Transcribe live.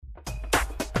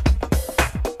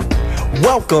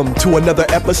Welcome to another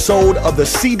episode of the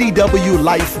CDW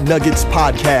Life Nuggets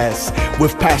podcast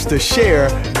with Pastor Cher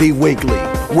D. Winkley,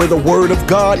 where the Word of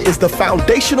God is the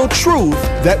foundational truth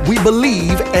that we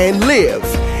believe and live.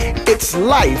 It's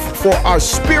life for our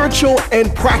spiritual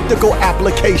and practical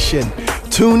application.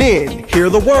 Tune in, hear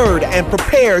the Word, and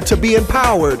prepare to be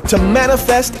empowered to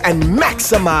manifest and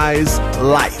maximize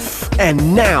life.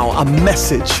 And now a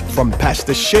message from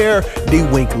Pastor Cher D.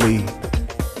 Winkley.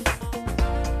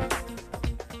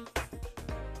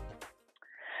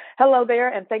 Hello there,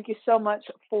 and thank you so much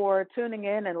for tuning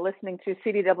in and listening to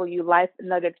CDW Life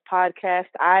Nuggets podcast.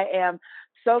 I am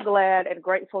so glad and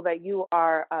grateful that you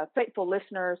are faithful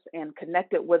listeners and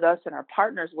connected with us and are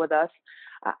partners with us.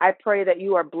 I pray that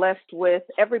you are blessed with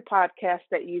every podcast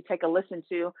that you take a listen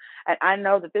to, and I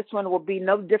know that this one will be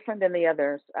no different than the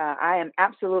others. I am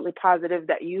absolutely positive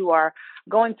that you are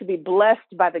going to be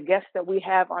blessed by the guests that we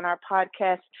have on our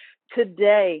podcast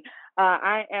today.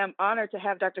 I am honored to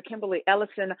have Dr. Kimberly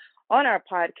Ellison on our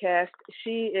podcast.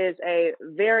 She is a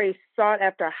very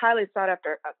highly sought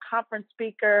after conference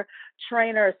speaker,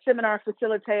 trainer, seminar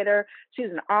facilitator. She's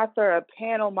an author, a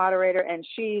panel moderator, and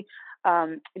she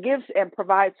gives and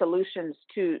provides solutions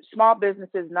to small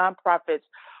businesses, nonprofits,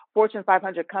 Fortune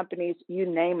 500 companies, you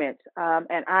name it.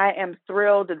 And I am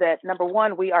thrilled that, number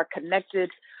one, we are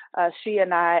connected, she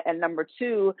and I, and number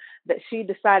two, that she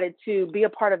decided to be a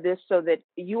part of this so that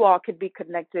you all could be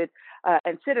connected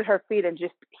and sit at her feet and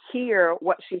just hear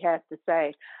what she has to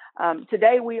say.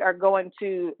 Today, we are going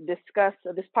to discuss,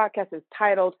 this podcast is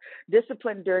titled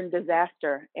Discipline During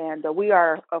Disaster. And we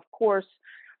are, of course,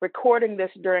 recording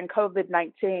this during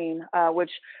COVID-19,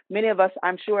 which many of us,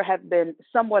 I'm sure, have been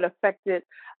somewhat affected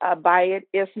by it,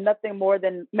 if nothing more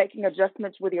than making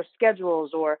adjustments with your schedules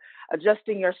or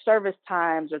adjusting your service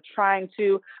times or trying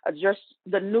to adjust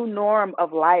the new norm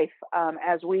of life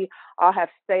as we all have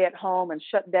stay at home and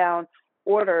shut down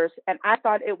orders. And I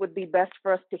thought it would be best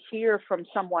for us to hear from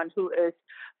someone who is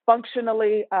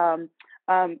functionally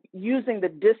using the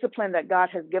discipline that God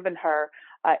has given her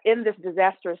in this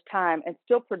disastrous time and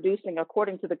still producing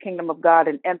according to the kingdom of God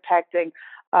and impacting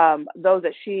those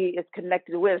that she is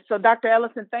connected with. So Dr.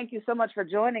 Ellison, thank you so much for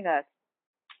joining us.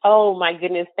 Oh, my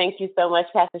goodness. Thank you so much,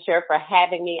 Pastor Cher, for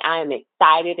having me. I am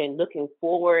excited and looking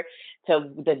forward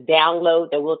to the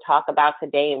download that we'll talk about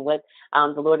today and what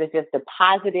the Lord has just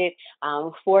deposited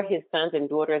for his sons and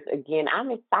daughters. Again, I'm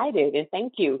excited, and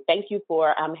thank you. Thank you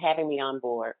for having me on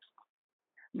board.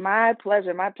 My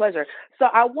pleasure. My pleasure. So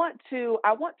I want to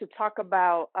talk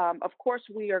about, of course,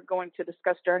 we are going to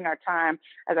discuss during our time,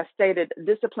 as I stated,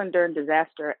 discipline during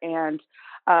disaster, and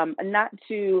not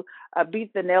to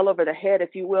beat the nail over the head,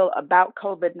 if you will, about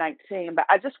COVID-19. But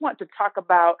I just want to talk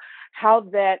about how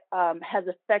that has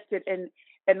affected, in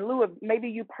lieu of maybe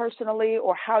you personally,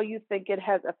 or how you think it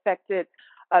has affected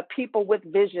people with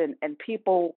vision and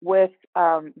people with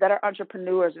that are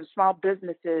entrepreneurs and small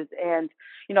businesses, and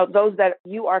those that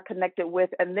you are connected with,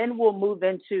 and then we'll move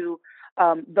into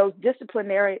those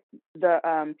disciplinary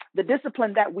the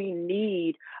discipline that we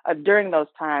need during those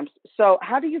times. So,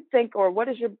 how do you think, or what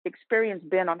has your experience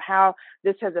been on how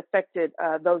this has affected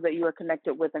those that you are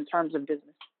connected with in terms of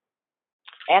business?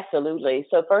 Absolutely.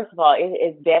 So first of all,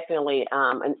 it's definitely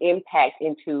an impact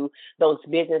into those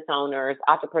business owners,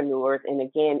 entrepreneurs, and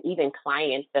again, even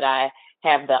clients that I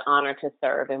have the honor to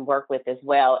serve and work with as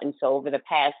well. And so over the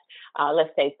past, let's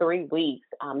say 3 weeks,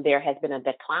 there has been a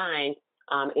decline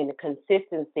in the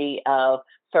consistency of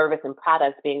service and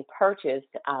products being purchased,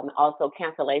 also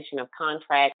cancellation of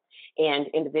contracts, and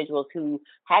individuals who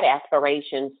had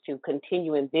aspirations to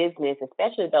continue in business,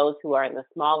 especially those who are in the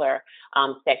smaller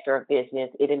sector of business.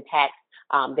 It impacts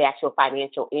the actual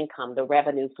financial income, the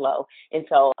revenue flow. And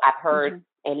so I've heard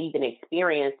and even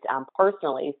experienced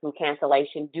personally some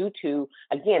cancellation due to,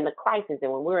 again, the crisis.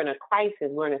 And when we're in a crisis,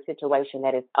 we're in a situation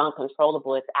that is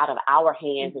uncontrollable. It's out of our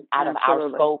hands. It's out of our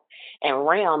scope and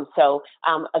realm. So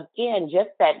again,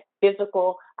 just that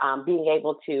physical, being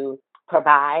able to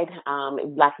provide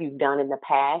like you've done in the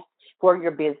past for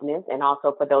your business and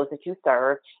also for those that you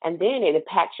serve. And then it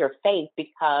impacts your faith,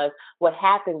 because what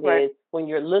happens is when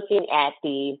you're looking at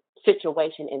the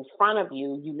situation in front of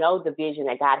you, you know the vision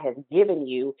that God has given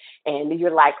you, and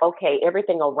you're like, okay,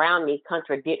 everything around me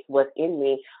contradicts what's in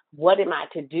me. What am I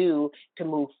to do to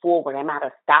move forward? Am I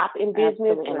to stop in business?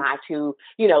 Absolutely. Am I to,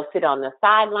 sit on the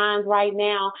sidelines right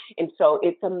now? And so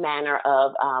it's a manner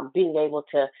of being able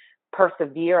to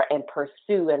persevere and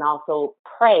pursue and also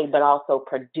pray, but also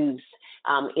produce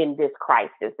in this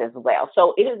crisis as well.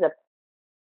 So it is a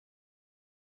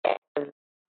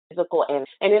physical and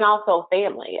then also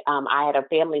family. I had a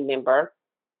family member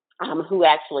who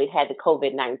actually had the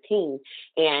COVID-19,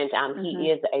 and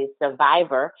he is a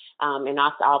survivor, and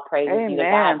also all praises be to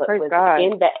God, but was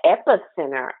in the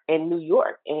epicenter in New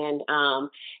York, and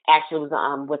actually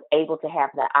was able to have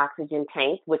the oxygen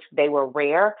tank, which they were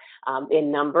rare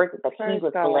in numbers, but he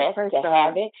was blessed to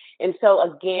have it. And so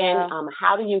again,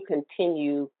 how do you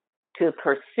continue to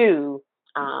pursue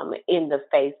in the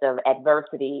face of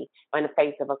adversity, or in the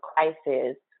face of a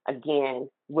crisis? Again,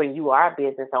 when you are a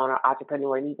business owner,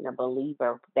 entrepreneur, and even a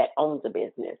believer that owns a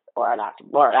business, or an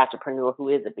entrepreneur who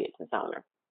is a business owner.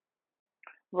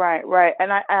 Right, right.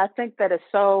 And I think that is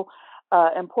so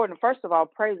important. First of all,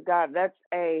 praise God. That's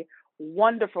a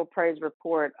wonderful praise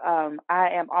report. I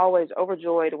am always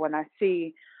overjoyed when I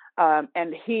see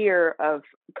and hear of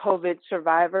COVID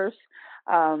survivors,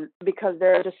 because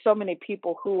there are just so many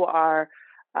people who are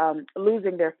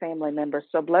losing their family members.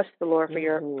 So bless the Lord for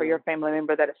your family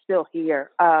member that is still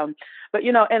here. But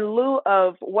in lieu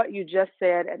of what you just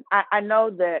said, and I know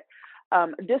that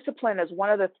discipline is one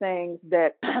of the things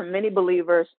that many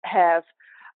believers have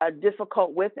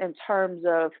difficult with in terms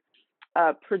of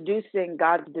producing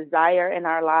God's desire in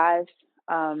our lives,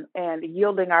 and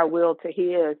yielding our will to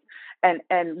His.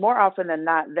 And more often than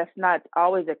not, that's not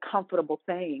always a comfortable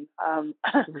thing,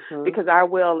 because our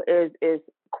will is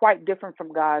quite different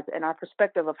from God's, and our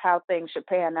perspective of how things should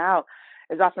pan out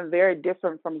is often very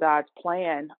different from God's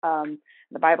plan.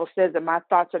 The Bible says that my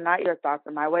thoughts are not your thoughts,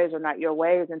 and my ways are not your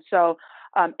ways. And so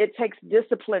it takes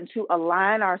discipline to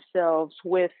align ourselves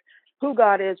with who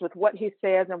God is, with what He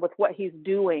says, and with what He's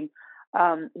doing.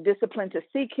 Discipline to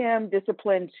seek Him,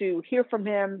 discipline to hear from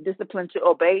Him, discipline to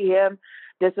obey Him,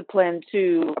 discipline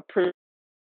to produce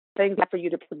things for you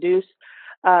to produce.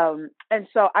 And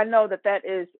so I know that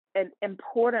is an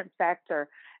important factor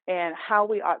in how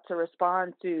we ought to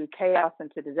respond to chaos and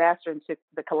to disaster and to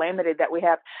the calamity that we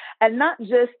have. And not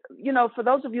just, for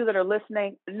those of you that are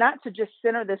listening, not to just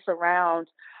center this around,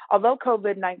 although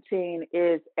COVID-19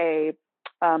 is a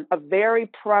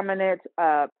very prominent,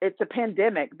 it's a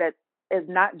pandemic that is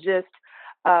not just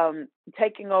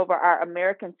taking over our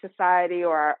American society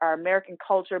or our American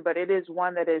culture, but it is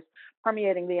one that is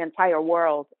permeating the entire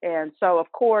world. And so,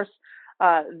 of course,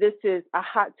 this is a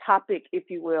hot topic, if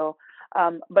you will.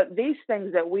 But these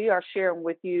things that we are sharing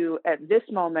with you at this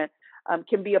moment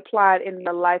can be applied in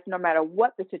your life no matter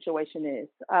what the situation is,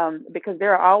 because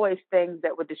there are always things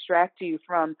that would distract you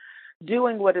from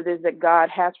doing what it is that God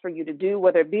has for you to do,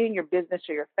 whether it be in your business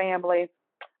or your family,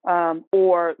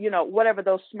 or whatever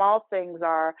those small things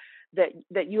are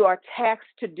that you are taxed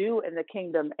to do in the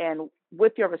kingdom and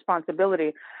with your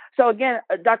responsibility. So again,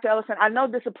 Dr. Ellison, I know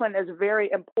discipline is very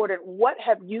important. What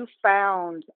have you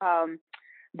found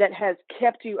that has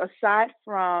kept you, aside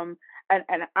from, and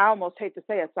I almost hate to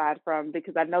say aside from,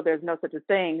 because I know there's no such a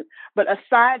thing, but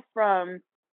aside from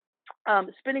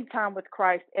spending time with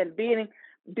Christ and being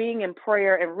in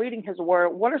prayer and reading His Word,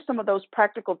 what are some of those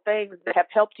practical things that have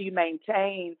helped you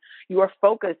maintain your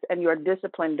focus and your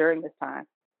discipline during this time?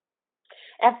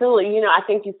 Absolutely. I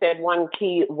think you said one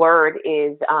key word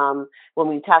is when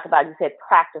we talk about, you said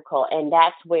practical, and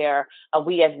that's where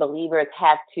we as believers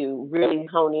have to really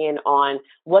hone in on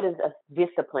what does a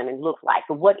discipline look like?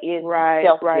 What is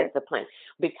self-discipline?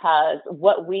 Because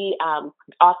what we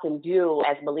often do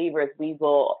as believers, we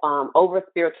will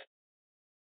over-spiritualize,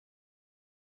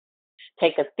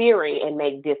 take a theory and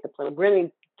make discipline.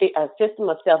 Really, a system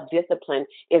of self-discipline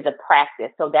is a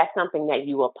practice. So that's something that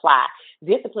you apply.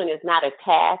 Discipline is not a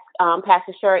task,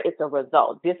 Pastor Sher, it's a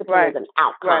result. Discipline is an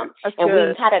outcome. And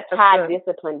we try to tie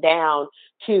discipline down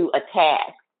to a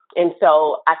task. And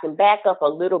so I can back up a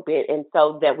little bit, and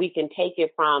so that we can take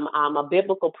it from a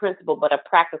biblical principle, but a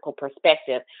practical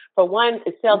perspective. For one,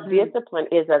 self-discipline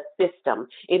is a system.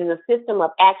 It is a system of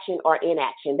action or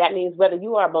inaction. That means whether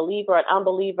you are a believer or an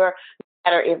unbeliever,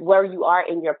 no matter where you are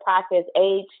in your process,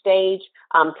 age, stage,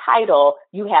 title,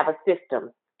 you have a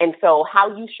system. And so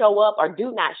how you show up or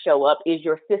do not show up is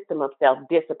your system of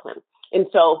self-discipline. And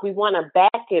so if we want to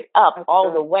back it up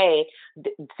all the way,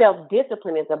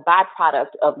 self-discipline is a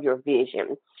byproduct of your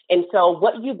vision. And so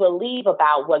what you believe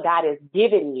about what God has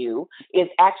given you is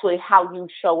actually how you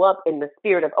show up in the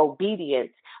spirit of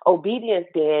obedience. Obedience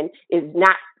then is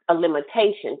not a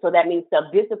limitation. So that means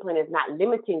self-discipline is not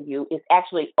limiting you. It's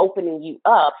actually opening you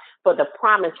up for the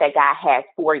promise that God has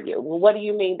for you. Well, what do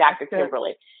you mean, Dr.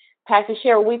 Kimberly? Pastor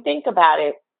Sher, when we think about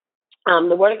it,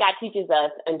 the Word of God teaches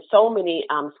us in so many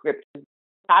scriptures.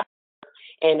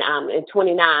 In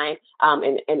 29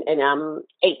 and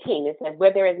 18, it says,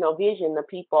 where there is no vision, the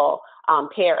people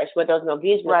perish. Where there's no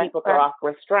vision, the people throw off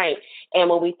restraint. And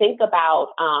when we think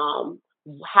about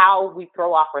how we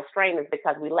throw off restraint is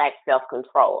because we lack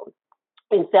self-control.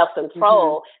 and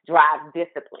self-control drives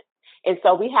discipline. And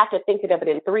so we have to think of it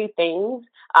in three things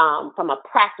from a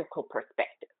practical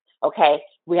perspective. Okay,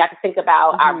 we have to think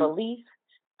about our belief,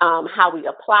 how we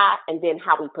apply, and then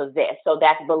how we possess. So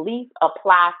that's belief,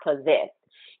 apply, possess.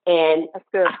 And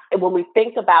when we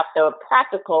think about the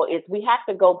practical, is we have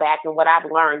to go back, and what I've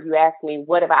learned, you asked me,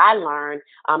 what have I learned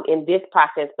in this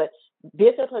process? But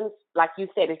discipline, like you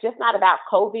said, it's just not about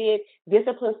COVID.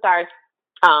 Discipline starts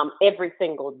every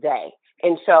single day.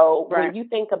 And so when you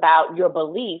think about your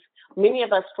belief, many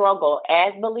of us struggle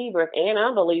as believers and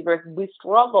unbelievers. We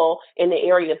struggle in the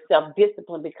area of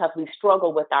self-discipline because we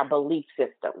struggle with our belief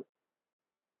system.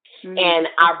 And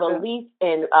our belief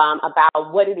in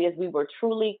about what it is we were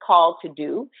truly called to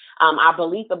do, our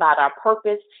belief about our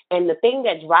purpose, and the thing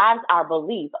that drives our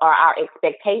belief are our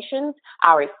expectations,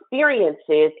 our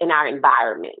experiences, and our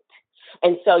environment.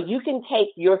 And so you can take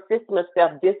your system of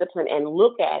self-discipline and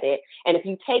look at it. And if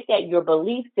you take that, your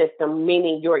belief system,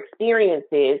 meaning your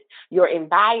experiences, your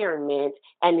environment,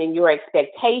 and then your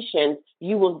expectations,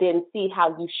 you will then see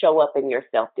how you show up in your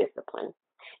self-discipline.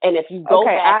 And if you go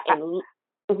back and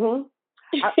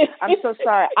I'm so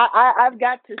sorry. I've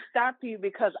got to stop you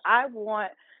because I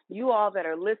want you all that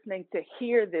are listening to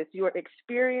hear this, your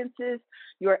experiences,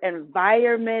 your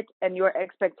environment, and your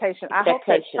expectation. I hope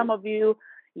that some of you,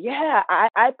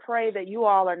 I pray that you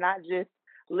all are not just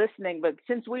listening, but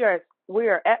since we are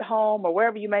at home or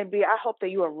wherever you may be, I hope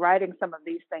that you are writing some of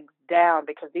these things down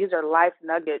because these are life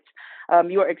nuggets.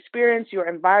 Your experience, your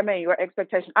environment, your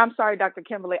expectation. I'm sorry, Dr.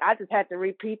 Kimberly, I just had to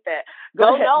repeat that.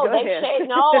 Go ahead.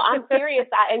 No, I'm serious.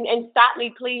 And stop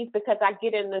me, please, because I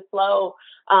get in the flow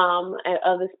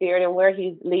of the Spirit and where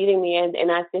He's leading me.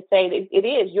 And I just say that it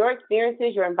is your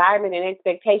experiences, your environment, and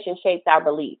expectation shapes our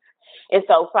beliefs. And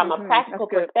so from a practical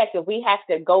perspective, we have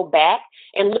to go back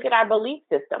and look at our belief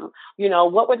system. You know,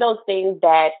 what were those things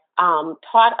that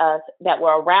taught us, that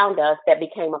were around us, that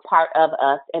became a part of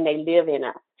us, and they live in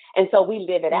us. And so we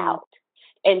live it out.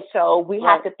 And so we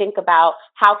have to think about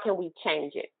how can we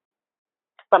change it.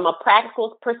 From a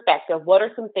practical perspective, what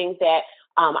are some things that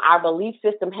our belief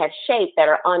system has shaped that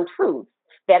are untruths,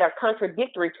 that are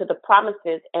contradictory to the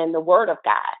promises and the word of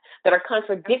God, that are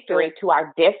contradictory to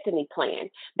our destiny plan,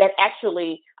 that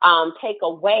actually take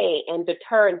away and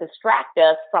deter and distract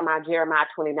us from our Jeremiah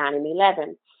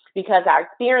 29:11, because our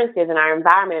experiences and our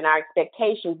environment and our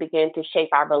expectations begin to shape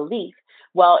our belief.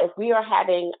 Well, if we are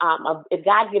having, if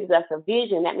God gives us a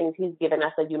vision, that means He's given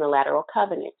us a unilateral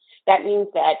covenant. That means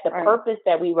that the purpose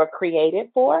that we were created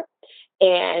for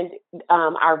and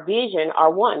our vision are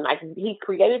one. Like He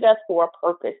created us for a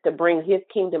purpose to bring His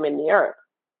kingdom in the earth.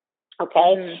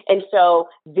 Okay. And so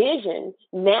vision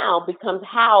now becomes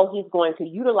how He's going to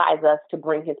utilize us to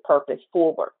bring His purpose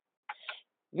forward.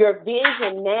 Your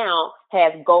vision now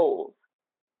has goals.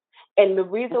 And the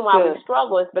reason why we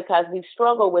struggle is because we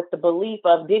struggle with the belief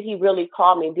of, did He really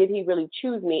call me? Did He really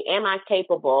choose me? Am I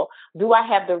capable? Do I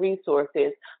have the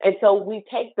resources? And so we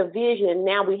take the vision.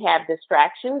 Now we have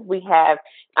distractions. We have,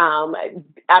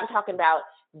 I'm talking about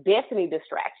destiny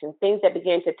distractions, things that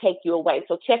begin to take you away.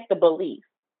 So check the belief.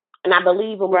 And I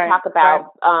believe when we talk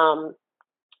about, I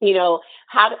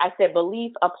said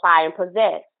belief, apply, and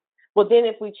possess. Well, then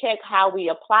if we check how we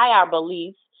apply our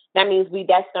beliefs, that means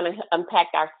that's going to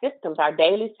impact our systems, our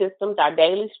daily systems, our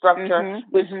daily structure,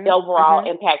 which overall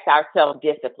impacts our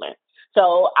self-discipline.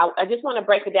 So I just want to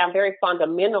break it down very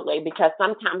fundamentally, because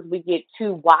sometimes we get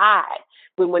too wide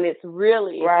when it's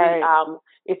really,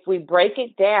 if we break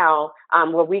it down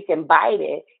where we can bite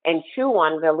it and chew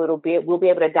on it a little bit, we'll be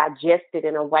able to digest it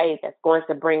in a way that's going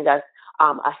to bring us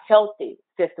a healthy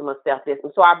system of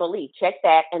self-discipline. So our belief, check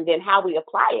that, and then how we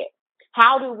apply it.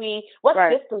 What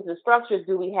systems and structures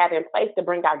do we have in place to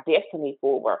bring our destiny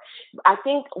forward? I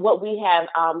think what we have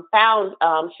found,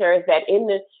 Cher, is that in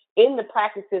the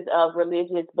practices of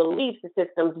religious beliefs and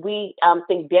systems, we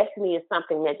think destiny is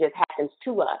something that just happens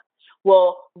to us.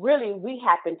 Well, really, we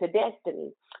happen to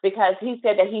destiny, because He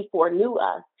said that He foreknew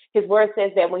us. His word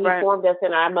says that when He formed us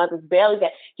in our mother's belly,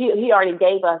 that He already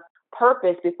gave us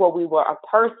purpose before we were a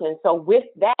person. So with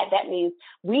that means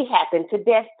we happen to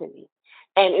destiny.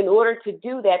 And in order to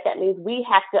do that, that means we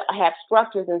have to have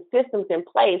structures and systems in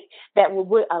place that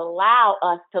would allow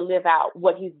us to live out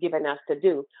what He's given us to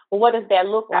do. Well, what does that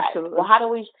look like? Absolutely.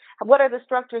 Well, what are the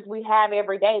structures we have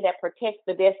every day that protects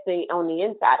the destiny on the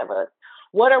inside of us?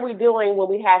 What are we doing when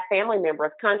we have family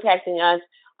members contacting us,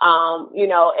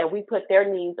 and we put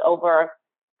their needs over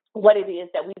what it is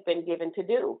that we've been given to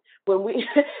do? When we,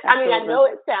 I know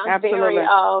it sounds very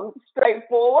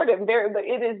straightforward but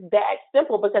it is that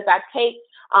simple, because I take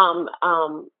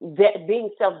being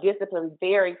self-disciplined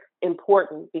very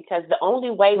important, because the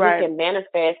only way we can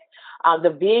manifest the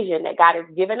vision that God has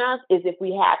given us is if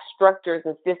we have structures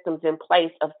and systems in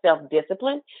place of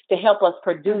self-discipline to help us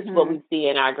produce what we see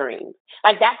in our dreams.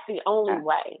 Like, that's the only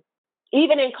way.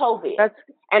 Even in COVID,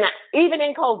 even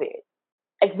in COVID,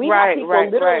 like, we have people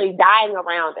literally dying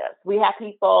around us. We have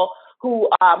people who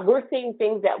we're seeing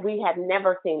things that we have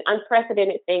never seen,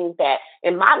 unprecedented things that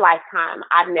in my lifetime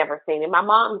I've never seen. In my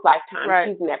mom's lifetime,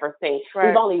 she's never seen.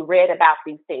 We've only read about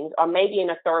these things, or maybe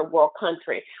in a third world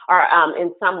country, or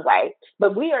in some way.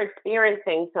 But we are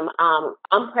experiencing some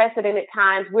unprecedented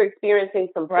times. We're experiencing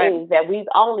some things that we've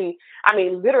only,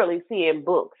 literally see in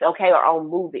books, or on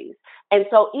movies. And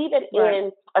so even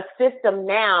in a system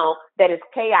now that is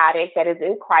chaotic, that is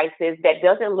in crisis, that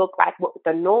doesn't look like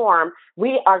the norm,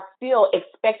 we are still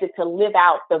expected to live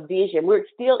out the vision. We're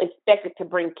still expected to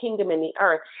bring kingdom in the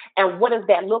earth. And what does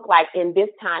that look like in this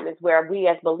time is where we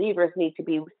as believers need to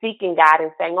be seeking God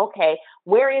and saying, okay,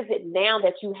 where is it now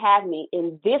that you have me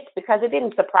in this? Because it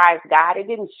didn't surprise God. It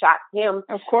didn't shock him.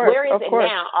 Of course. Where is it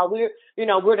now? Are we,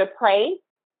 we're to pray.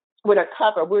 We're to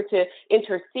cover, we're to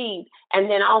intercede. And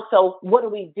then also, what do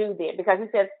we do then? Because he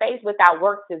says faith without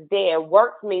works is dead.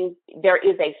 Works means there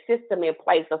is a system in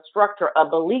place, a structure, a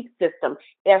belief system.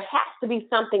 There has to be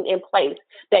something in place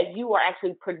that you are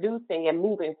actually producing and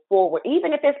moving forward,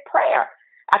 even if it's prayer.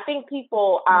 I think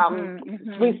people,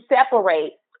 we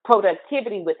separate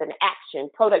productivity with an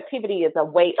action. Productivity is a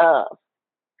way of.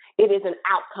 It is an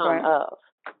outcome of.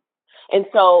 And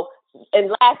so,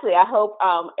 and lastly, I hope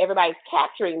everybody's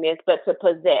capturing this, but to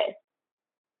possess.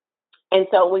 And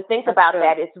so when we think about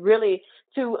that, it's really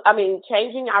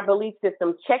changing our belief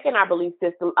system, checking our belief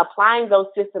system, applying those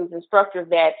systems and structures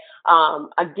that,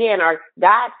 again, are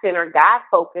God-centered,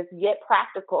 God-focused, yet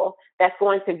practical, that's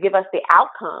going to give us the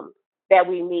outcome that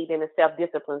we need in a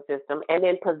self-discipline system, and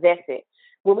then possess it.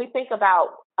 When we think about,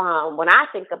 when I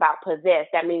think about possess,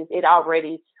 that means it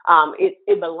already,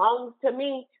 it belongs to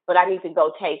me, but I need to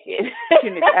go take it. You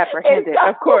need to apprehend it,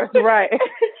 of course, right.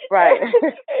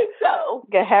 So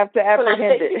you have to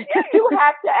apprehend it. You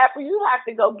have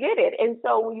to go get it. And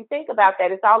so when you think about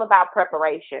that, it's all about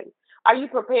preparation. Are you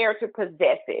prepared to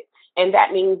possess it? And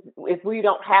that means if we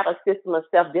don't have a system of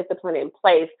self-discipline in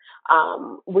place,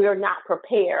 we're not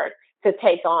prepared to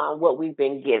take on what we've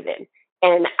been given.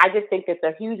 And I just think it's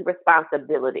a huge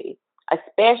responsibility,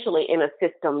 especially in a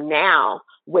system now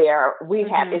where we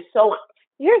have,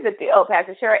 here's the deal,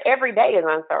 Pastor Shara, every day is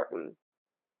uncertain.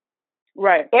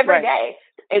 Right. Every day.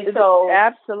 And so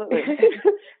absolutely.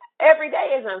 Every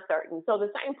day is uncertain. So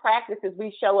the same practices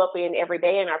we show up in every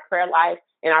day in our prayer life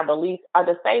and our beliefs are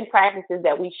the same practices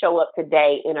that we show up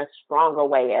today in a stronger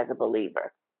way as a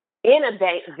believer, in a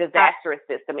disastrous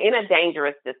system, in a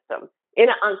dangerous system, in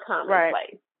an uncommon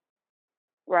place.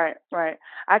 Right.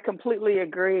 I completely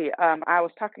agree. I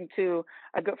was talking to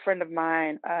a good friend of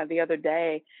mine the other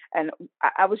day, and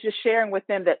I was just sharing with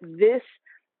them that this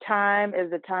time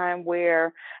is a time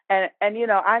where, and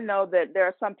I know that there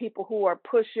are some people who are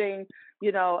pushing,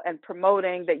 and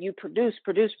promoting that you produce,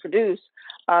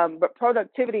 but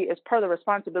productivity is part of the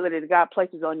responsibility that God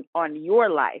places on your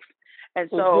life. And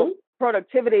so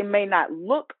productivity may not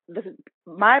look,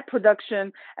 my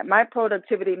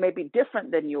productivity may be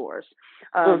different than yours.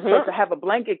 So to have a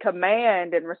blanket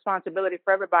command and responsibility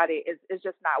for everybody is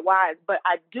just not wise. But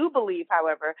I do believe,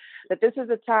 however, that this is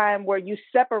a time where you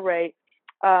separate,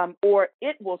 or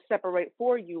it will separate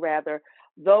for you, rather,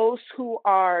 those who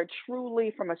are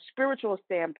truly, from a spiritual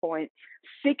standpoint,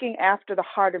 seeking after the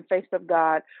heart and face of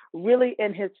God, really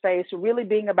in his face, really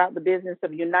being about the business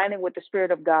of uniting with the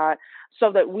Spirit of God,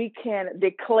 so that we can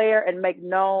declare and make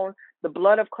known the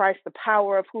blood of Christ, the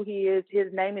power of who he is,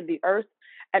 his name in the earth,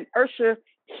 and usher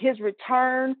his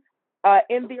return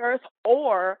in the earth,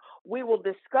 or we will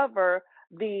discover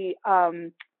the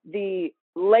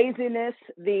laziness,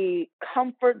 the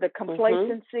comfort, the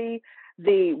complacency,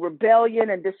 the rebellion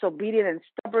and disobedience and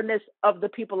stubbornness of the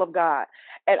people of God.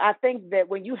 And I think that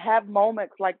when you have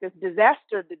moments like this,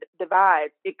 disaster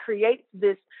divides, it creates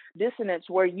this dissonance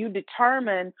where you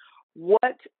determine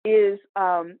what is,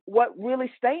 what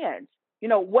really stands,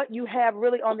 what you have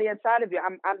really on the inside of you.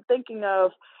 I'm thinking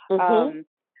of,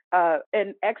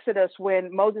 in Exodus,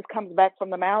 when Moses comes back from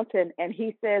the mountain and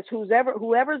he says,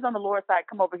 whoever's on the Lord's side,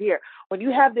 come over here. When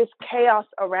you have this chaos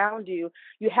around you,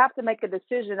 you have to make a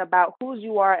decision about whose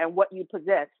you are and what you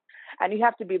possess. And you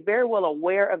have to be very well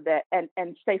aware of that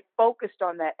and stay focused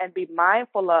on that and be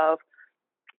mindful of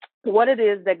what it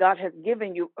is that God has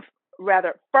given you,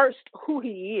 rather first who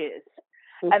he is,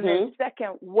 And then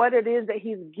second, what it is that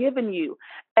he's given you.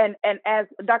 And as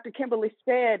Dr. Kimberly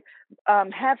said,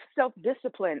 have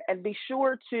self-discipline and be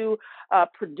sure to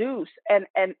produce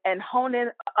and hone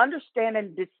in, understand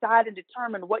and decide and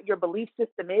determine what your belief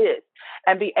system is,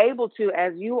 and be able to,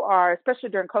 as you are, especially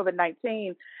during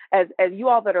COVID-19, as you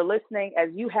all that are listening, as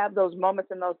you have those moments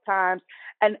and those times,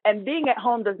 and being at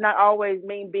home does not always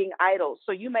mean being idle.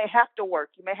 So you may have to work.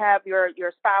 You may have your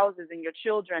spouses and your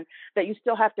children that you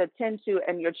still have to attend to,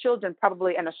 and your children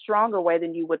probably in a stronger way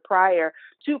than you would prior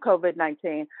to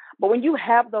COVID-19. But when you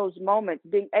have those moments,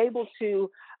 being able to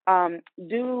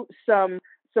do some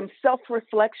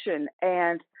self-reflection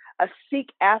and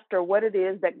seek after what it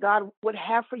is that God would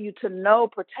have for you to know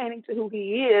pertaining to who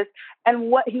he is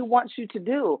and what he wants you to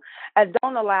do. And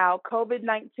don't allow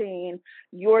COVID-19,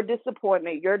 your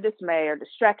disappointment, your dismay, or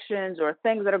distractions, or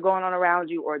things that are going on around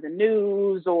you, or the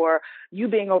news, or you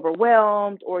being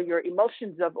overwhelmed, or your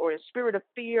emotions of, or a spirit of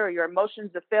fear, or your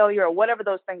emotions of failure, or whatever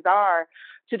those things are,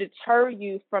 to deter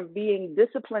you from being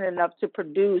disciplined enough to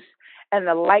produce in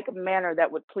the like manner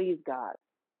that would please God.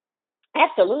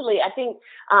 Absolutely. I think,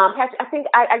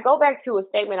 I go back to a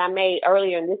statement I made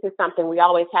earlier, and this is something we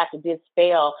always have to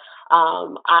dispel.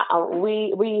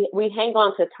 We hang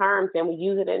on to terms and we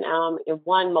use it in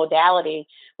one modality.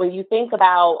 When you think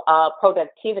about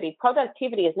productivity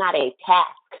is not a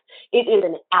task. It is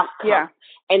an outcome. Yeah.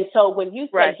 And so when you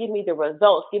say, give me the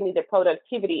results, give me the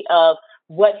productivity of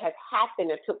what has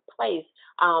happened or took place,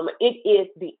 it is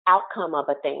the outcome of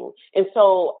a thing. And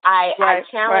so I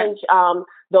challenge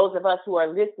those of us who are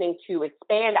listening to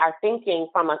expand our thinking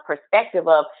from a perspective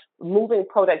of moving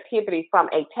productivity from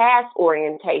a task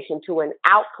orientation to an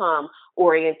outcome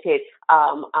oriented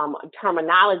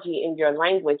terminology in your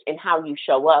language and how you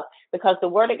show up. Because the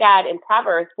word of God in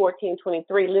Proverbs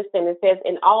 14:23, listen, it says,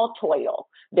 in all toil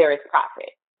there is profit,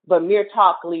 but mere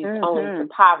talk leads only to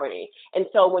poverty. And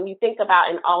so when you think about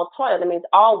in all toil, that means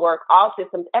all work, all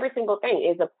systems, every single thing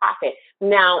is a profit.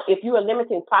 Now, if you are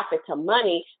limiting profit to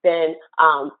money, then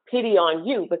pity on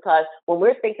you, because when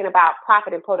we're thinking about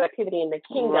profit and productivity in the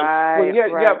kingdom, when your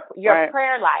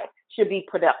prayer life should be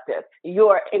productive.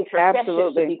 Your intercession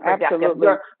should be productive. Absolutely.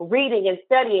 Your reading and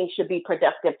studying should be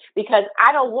productive, because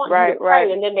I don't want you to pray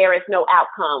and then there is no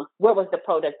outcome. Where was the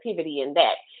productivity in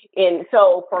that? And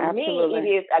so for me, it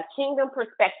is a kingdom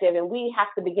perspective, and we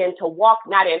have to begin to walk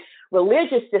not in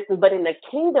religious systems, but in the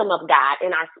kingdom of God,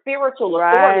 in our spiritual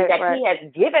authority that he has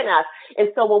given us.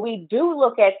 And so when we do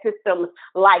look at systems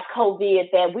like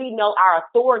COVID, that we know our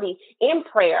authority in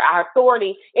prayer, our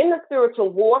authority in the spiritual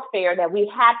warfare that we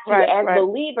have to as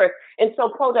believers. And so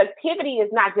productivity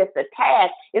is not just a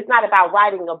task. It's not about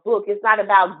writing a book. It's not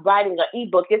about writing an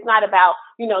ebook. It's not about,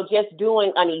 just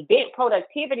doing an event.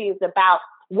 Productivity is about,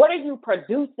 what are you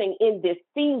producing in this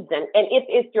season? And if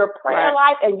it's your prayer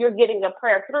life and you're getting the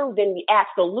prayer through, then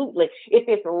absolutely. If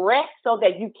it's rest so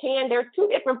that you can, there's two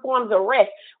different forms of rest.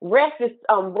 Rest is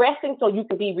resting so you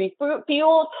can be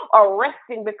refueled, or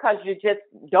resting because you just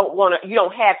you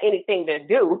don't have anything to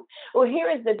do. Well, here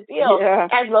is the deal. Yeah.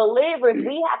 As believers,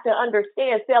 we have to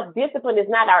understand self-discipline is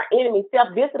not our enemy.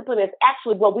 Self-discipline is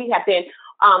actually what we have been.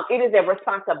 It is a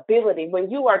responsibility.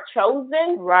 When you are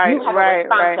chosen, you have a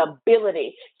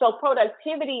responsibility. So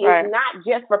productivity is not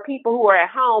just for people who are at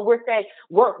home. We're saying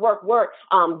work.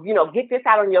 Get this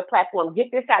out on your platform.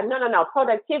 Get this out. No.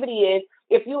 Productivity is,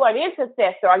 if you are an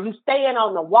intercessor, are you staying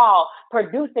on the wall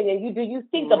producing, and do you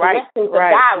see the blessings of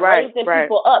God raising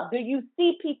people up? Do you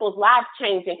see people's lives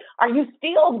changing? Are you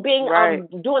still being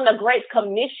doing the Great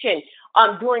Commission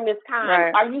during this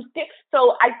time? Are you still?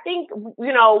 So I think we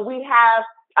have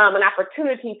an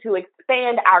opportunity to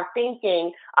expand our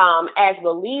thinking as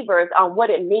believers on what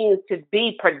it means to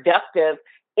be productive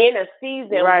in a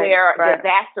season where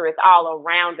disaster is all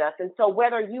around us. And so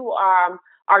whether you are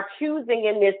choosing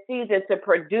in this season to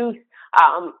produce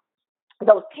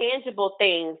those tangible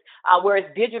things, where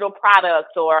it's digital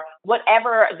products or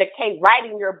whatever the case,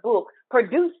 writing your book,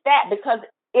 produce that, because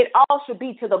it all should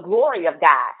be to the glory of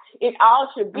God. It all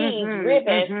should be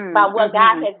driven by what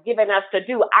God has given us to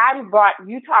do.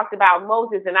 You talked about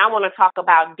Moses, and I want to talk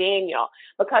about Daniel,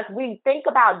 because we think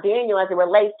about Daniel as it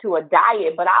relates to a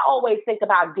diet, but I always think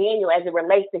about Daniel as it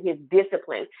relates to his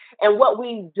discipline. And what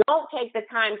we don't take the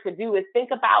time to do is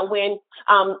think about when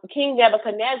King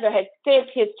Nebuchadnezzar had sent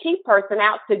his chief person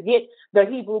out to get the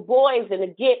Hebrew boys and to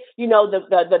get,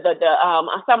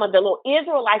 some of the little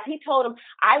Israelites. He told them,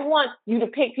 I want you to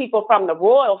pick people from the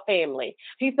royal family.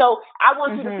 So I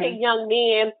want you to pick young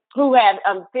men who have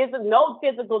no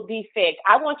physical defect.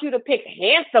 I want you to pick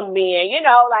handsome men,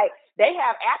 They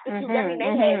have aptitude. I mean,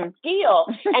 they have skill.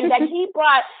 And that he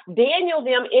brought Daniel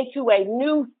them into a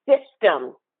new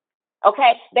system.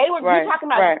 Okay, they were you're talking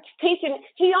about teaching.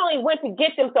 He only went to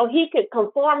get them so he could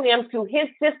conform them to his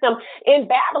system in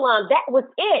Babylon. That was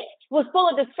it. It was full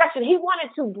of destruction. He wanted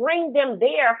to bring them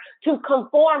there to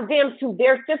conform them to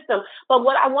their system. But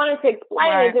what I wanted to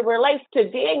explain as it relates to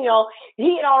Daniel,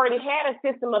 he had already had a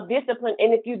system of discipline.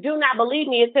 And if you do not believe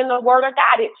me, it's in the Word of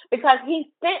God. Because he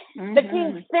sent the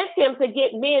king sent him to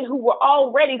get men who were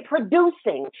already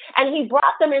producing, and he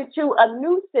brought them into a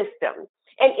new system.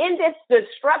 And in this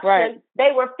destruction,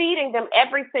 they were feeding them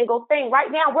every single thing.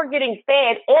 Right now, we're getting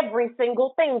fed every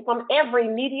single thing from every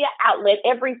media outlet,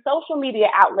 every social media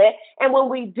outlet. And when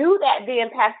we do that, then,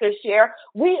 Pastor Cher,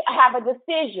 we have a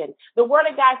decision. The Word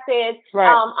of God says,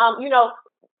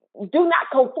 do not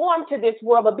conform to this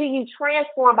world, but be ye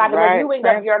transformed by the renewing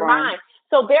of your mind.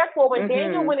 So therefore, when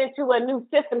Daniel went into a new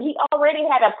system, he already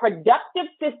had a productive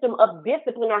system of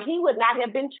discipline, or he would not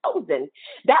have been chosen.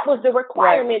 That was the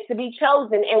requirement to be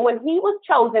chosen. And when he was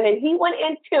chosen and he went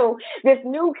into this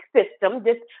new system,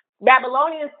 this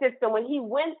Babylonian system, when he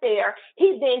went there,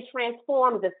 he then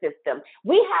transformed the system.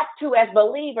 We have to, as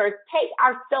believers, take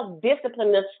our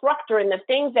self-discipline, the structure, and the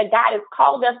things that God has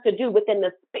called us to do within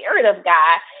the Spirit of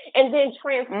God, and then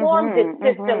transform this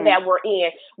system that we're in.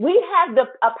 We have a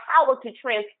power to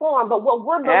transform, but what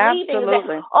we're believing is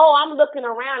that, I'm looking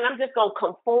around, I'm just going to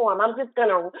conform. I'm just going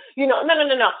to,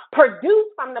 no. Produce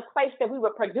from the place that we were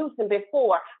producing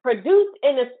before. Produce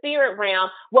in the spirit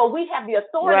realm where we have the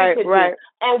authority to do.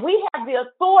 And we have the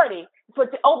authority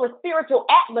over spiritual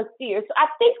atmospheres. So I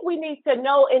think we need to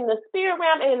know in the spirit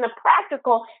realm and in the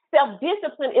practical,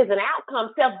 self-discipline is an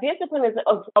outcome. Self-discipline is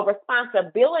a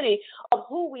responsibility of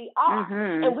who we are.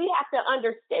 And we have to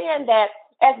understand that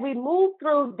as we move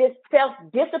through this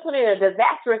self-discipline in a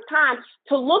disastrous time,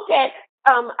 to look at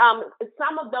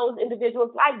some of those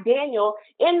individuals like Daniel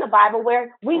in the Bible,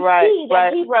 where we see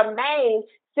that he remained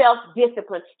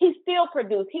self-discipline. He still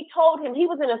produced. He told him he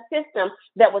was in a system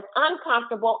that was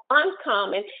uncomfortable,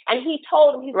 uncommon, and he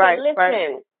told him, he said,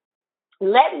 listen,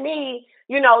 let me,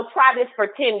 try this for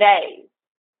 10 days.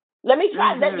 Let me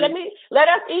try, let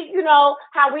us eat,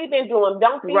 how we've been doing.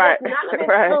 Don't feed us none of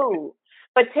this food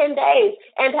for 10 days.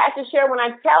 And Pastor Cher, when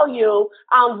I tell you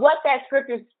what that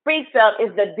scripture speaks of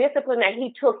is the discipline that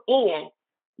he took in.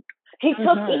 He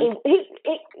took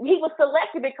he was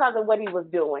selected because of what he was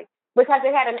doing, because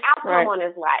it had an outcome on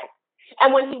his life.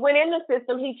 And when he went in the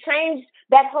system, he changed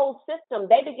that whole system.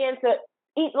 They began to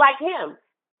eat like him.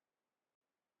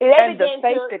 And the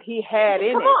faith that he had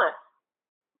in it.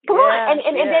 Come on.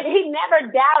 And then he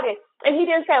never doubted. And he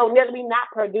didn't say, let me not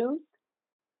produce.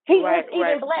 He was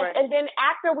even blessed. And then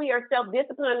after we are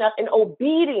self-disciplined enough and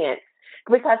obedient,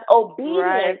 because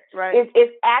obedience is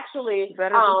actually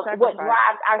what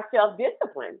drives our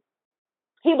self-discipline.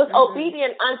 He was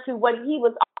obedient unto what he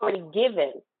was already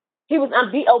given. He was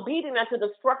obedient unto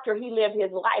the structure he lived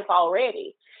his life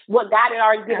already. What God had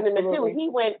already given him to do. He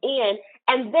went in.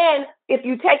 And then if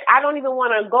you take, I don't even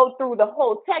want to go through the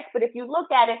whole text, but if you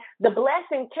look at it, the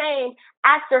blessing came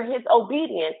after his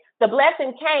obedience. The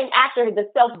blessing came after the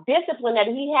self-discipline that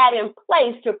he had in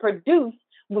place to produce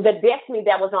the destiny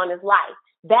that was on his life.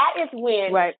 That is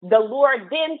when the Lord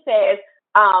then says,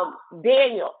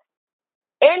 Daniel,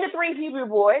 and the three Hebrew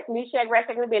boys, Meshach, Shadrach,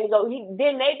 and Abednego,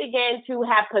 then they began to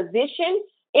have position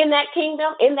in that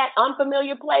kingdom, in that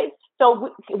unfamiliar place.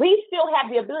 So we still have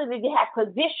the ability to have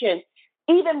position,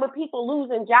 even with people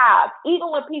losing jobs,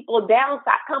 even with people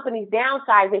companies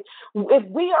downsizing. If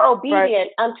we are obedient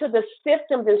unto the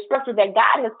systems and structure that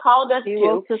God has called us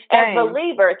to as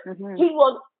believers, He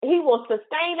will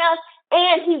sustain us.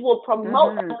 And he will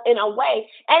promote us in a way,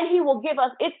 and he will give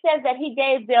us, it says that he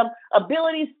gave them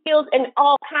abilities, skills, and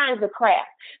all kinds of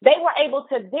crafts. They were able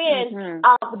to then,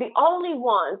 the only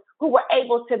ones who were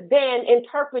able to then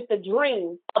interpret the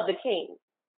dreams of the king.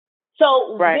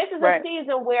 So this is a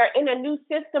season where in a new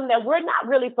system that we're not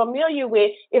really familiar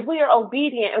with, if we are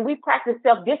obedient and we practice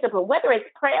self-discipline, whether it's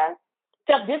prayer,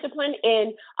 self-discipline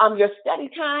in your study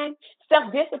time,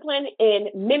 self-discipline in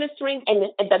ministering and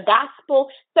the gospel,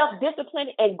 self-discipline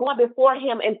in going before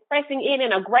him and pressing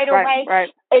in a greater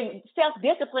way, and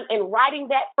self-discipline in writing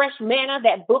that fresh manna,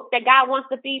 that book that God wants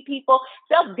to feed people,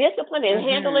 self-discipline in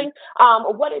handling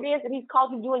what it is that he's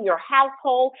called you to do in your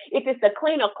household. If it's to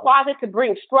clean a closet, to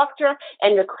bring structure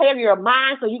and to clear your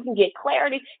mind so you can get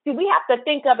clarity. See, we have to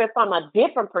think of it from a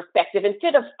different perspective.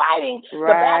 Instead of fighting the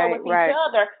battle with each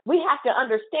other, we have to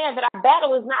understand that our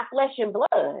battle is not flesh and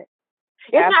blood.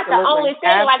 It's not the only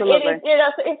thing. Like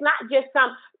it's not just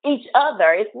some each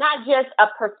other. It's not just a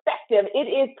perspective. It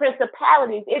is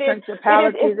principalities. It's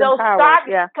and those powers. dark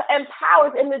and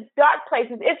powers in the dark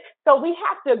places. So we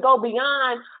have to go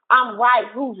beyond I'm right,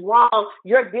 who's wrong.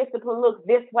 Your discipline looks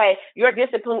this way. Your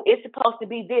discipline is supposed to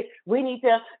be this. We need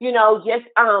to, just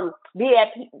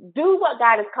do what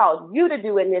God has called you to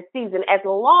do in this season, as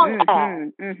long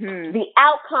as the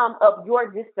outcome of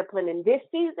your discipline in this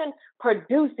season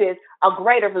produces a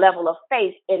greater level of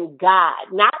faith in God,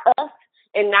 not us,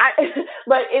 and not,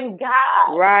 but in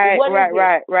God. Right.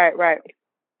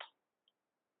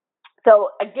 So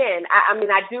again,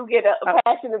 I do get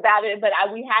passionate about it, but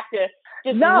we have to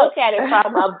just look at it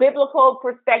from a biblical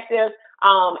perspective,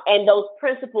 and those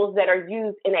principles that are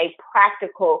used in a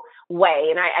practical way.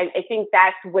 And I think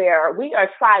that's where we are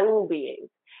triune beings.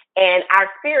 And our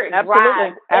spirit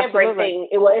drives everything.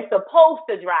 It's supposed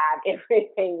to drive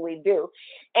everything we do.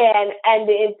 And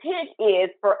the intent is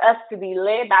for us to be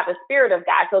led by the Spirit of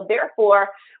God. So therefore,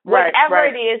 whatever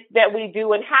it is that we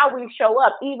do and how we show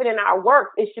up, even in our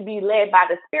work, it should be led by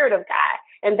the Spirit of God.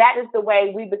 And that is the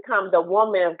way we become the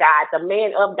woman of God, the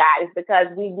man of God, is because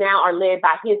we now are led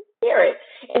by His Spirit.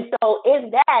 And so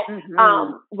in that,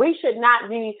 we should not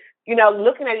be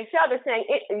looking at each other saying,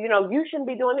 you shouldn't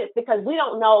be doing this, because we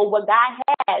don't know what God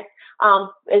has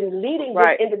in leading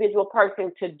this individual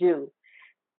person to do.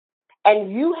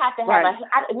 And you have to have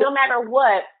no matter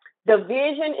what, the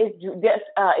vision is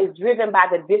driven by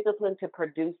the discipline to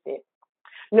produce it.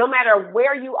 No matter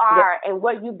where you are and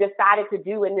what you've decided to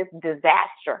do in this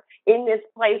disaster, in this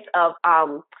place of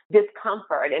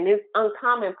discomfort and this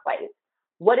uncommon place,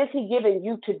 what is He giving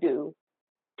you to do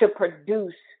to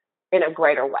produce in a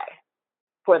greater way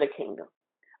for the kingdom?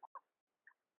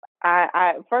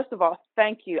 I first of all,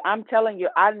 thank you. I'm telling you,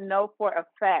 I know for a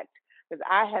fact, because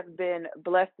I have been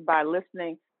blessed by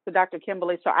listening to Dr.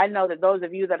 Kimberly. So I know that those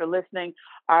of you that are listening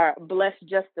are blessed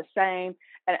just the same.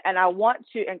 And I want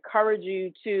to encourage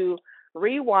you to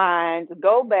rewind,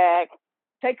 go back,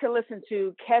 take a listen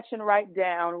to, catch and write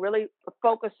down, really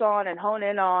focus on and hone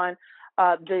in on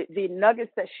the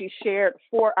nuggets that she shared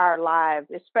for our lives,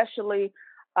 especially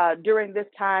during this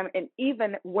time, and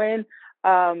even when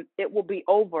it will be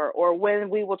over or when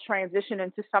we will transition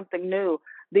into something new.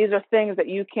 These are things that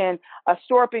you can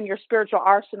store up in your spiritual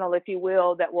arsenal, if you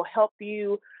will, that will help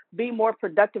you be more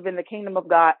productive in the kingdom of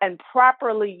God and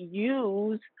properly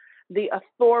use the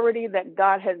authority that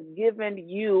God has given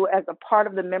you as a part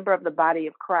of the member of the body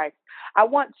of Christ. I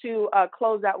want to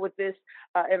close out with this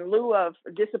in lieu of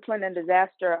discipline and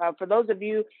disaster. For those of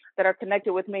you that are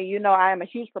connected with me, I am a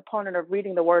huge proponent of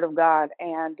reading the Word of God.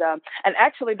 And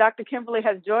actually, Dr. Kimberly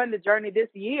has joined the journey this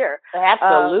year.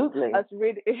 Absolutely. Us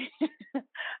reading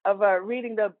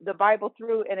the Bible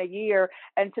through in a year.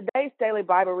 And today's daily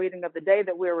Bible reading of the day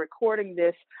that we're recording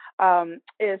this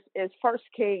is 1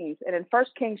 Kings. And in 1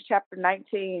 Kings chapter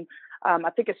 19, I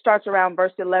think it starts around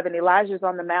verse 11. Elijah's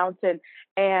on the mountain,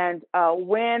 and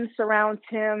wind surrounds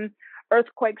him,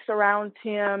 earthquake surrounds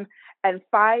him, and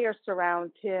fire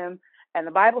surrounds him. And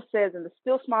the Bible says, and the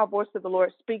still small voice of the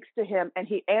Lord speaks to him, and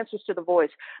he answers to the voice.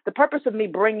 The purpose of me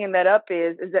bringing that up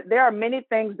is that there are many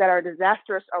things that are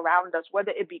disastrous around us,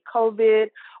 whether it be COVID,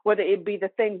 whether it be the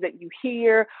things that you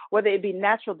hear, whether it be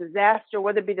natural disaster,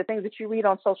 whether it be the things that you read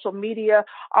on social media,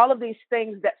 all of these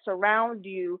things that surround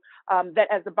you, that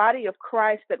as the body of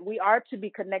Christ, that we are to be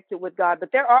connected with God.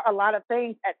 But there are a lot of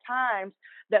things at times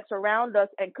that surround us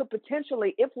and could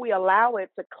potentially, if we allow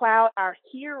it, to cloud our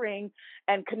hearing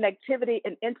and connectivity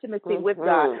and intimacy with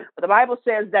God. But the Bible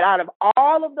says that out of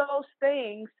all of those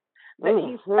things, that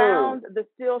he found the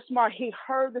still small, he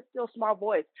heard the still small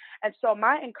voice. And so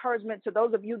my encouragement to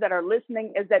those of you that are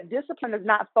listening is that discipline is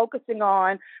not focusing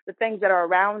on the things that are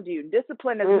around you.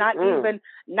 Discipline is not even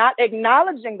not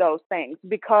acknowledging those things,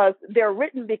 because they're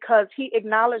written because he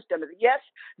acknowledged them. Yes,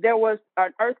 there was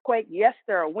an earthquake. Yes,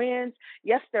 there are winds.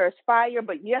 Yes, there is fire.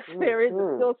 But yes, there is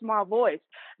a still small voice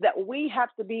that we have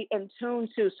to be in tune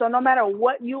to. So no matter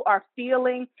what you are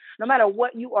feeling, no matter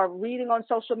what you are reading on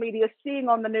social media, seeing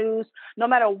on the news, no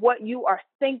matter what you are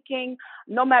thinking,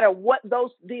 no matter what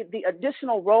the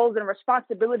additional roles and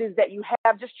responsibilities that you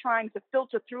have, just trying to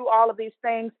filter through all of these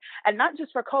things, and not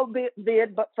just for COVID,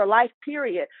 but for life,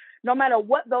 period. No matter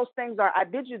what those things are, I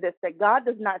bid you this, that God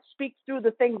does not speak through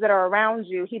the things that are around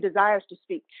you. He desires to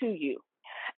speak to you.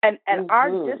 And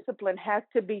our discipline has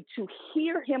to be to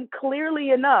hear him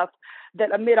clearly enough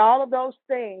that amid all of those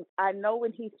things, I know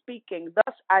when he's speaking.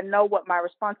 Thus, I know what my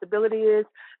responsibility is.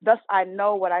 Thus, I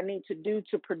know what I need to do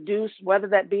to produce, whether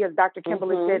that be, as Dr.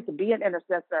 Kimberly said, to be an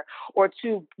intercessor or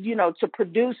to, to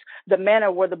produce the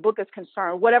manner where the book is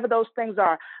concerned, whatever those things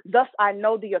are. Thus, I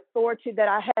know the authority that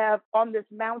I have on this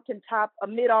mountaintop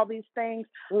amid all these things.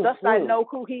 Thus, I know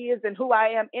who he is and who I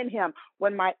am in him.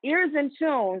 When my ear's in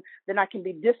tune, then I can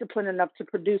be disciplined enough to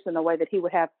produce in the way that he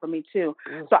would have for me too.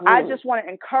 So I just want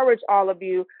to encourage all of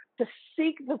you to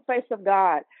seek the face of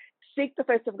God. Seek the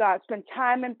face of God. Spend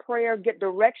time in prayer. Get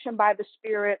direction by the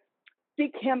Spirit.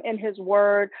 Seek him in his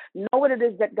word. Know what it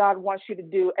is that God wants you to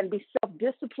do, and be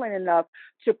self-disciplined enough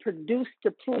to produce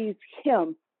to please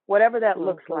him, whatever that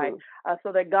looks like,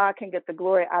 so that God can get the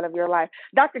glory out of your life.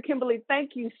 Dr. Kimberly,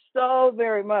 thank you so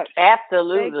very much.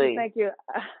 Absolutely. Thank you.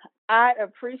 I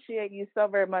appreciate you so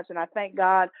very much, and I thank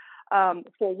God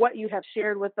for what you have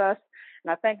shared with us.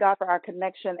 And I thank God for our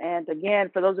connection. And again,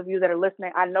 for those of you that are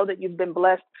listening, I know that you've been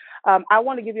blessed. I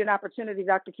want to give you an opportunity,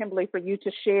 Dr. Kimberly, for you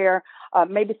to share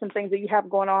maybe some things that you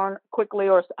have going on quickly,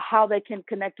 or how they can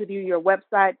connect with you, your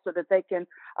website, so that they can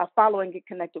follow and get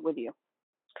connected with you.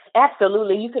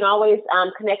 Absolutely. You can always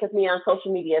connect with me on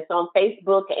social media. So on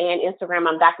Facebook and Instagram,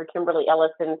 I'm Dr. Kimberly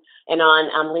Ellison, and on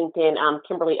LinkedIn,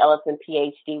 Kimberly Ellison,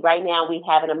 PhD. Right now, we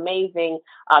have an amazing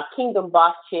Kingdom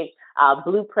Boss Chick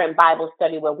Blueprint Bible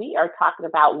study, where we are talking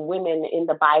about women in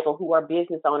the Bible who are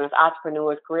business owners,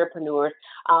 entrepreneurs, careerpreneurs,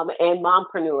 and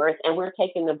mompreneurs. And we're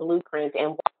taking the blueprint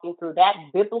and walking through that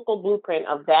biblical blueprint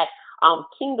of that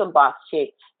Kingdom Boss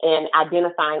Chick, and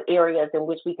identifying areas in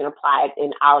which we can apply it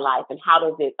in our life, and how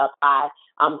does it apply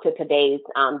to today's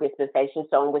dispensation,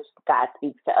 so in which God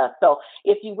speaks to us. So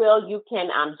if you will, you can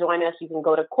join us. You can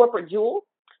go to Corporate Jewel,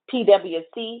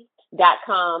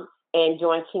 PWC.com, and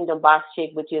join Kingdom Boss Chick,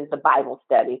 which is the Bible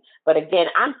study. But again,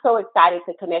 I'm so excited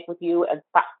to connect with you.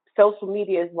 Social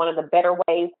media is one of the better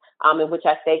ways in which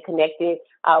I stay connected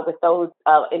with those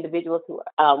individuals who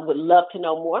would love to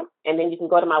know more. And then you can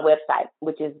go to my website,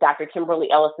 which is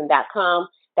drkimberlyellison.com.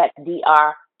 That's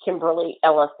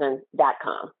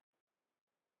drkimberlyellison.com.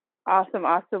 Awesome.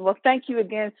 Well, thank you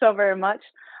again so very much.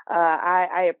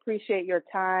 I appreciate your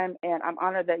time, and I'm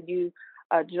honored that you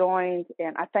joined,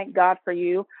 and I thank God for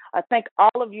you. I thank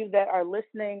all of you that are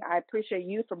listening. I appreciate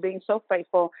you for being so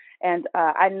faithful, and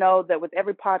I know that with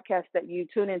every podcast that you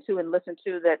tune into and listen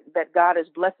to, that God is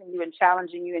blessing you and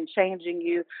challenging you and changing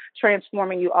you,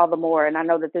 transforming you all the more. And I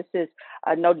know that this is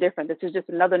no different. This is just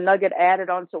another nugget added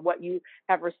on to what you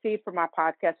have received from my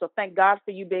podcast. So thank God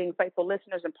for you being faithful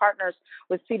listeners and partners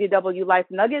with CDW Life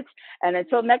Nuggets. And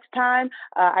until next time,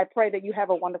 I pray that you have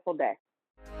a wonderful day.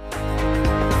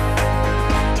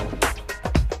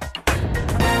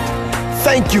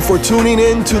 Thank you for tuning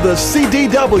in to the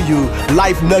CDW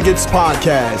Life Nuggets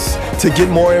podcast. To get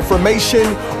more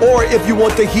information, or if you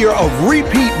want to hear a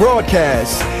repeat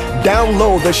broadcast,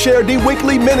 download the Share D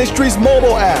Weekly Ministries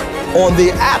mobile app on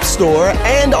the App Store,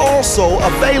 and also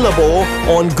available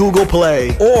on Google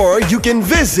Play. Or you can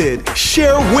visit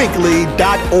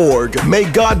shareweekly.org. May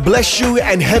God bless you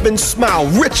and heaven smile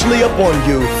richly upon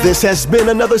you. This has been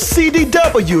another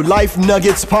CDW Life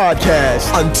Nuggets podcast.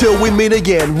 Until we meet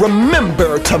again,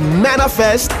 remember to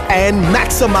manifest and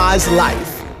maximize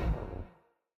life.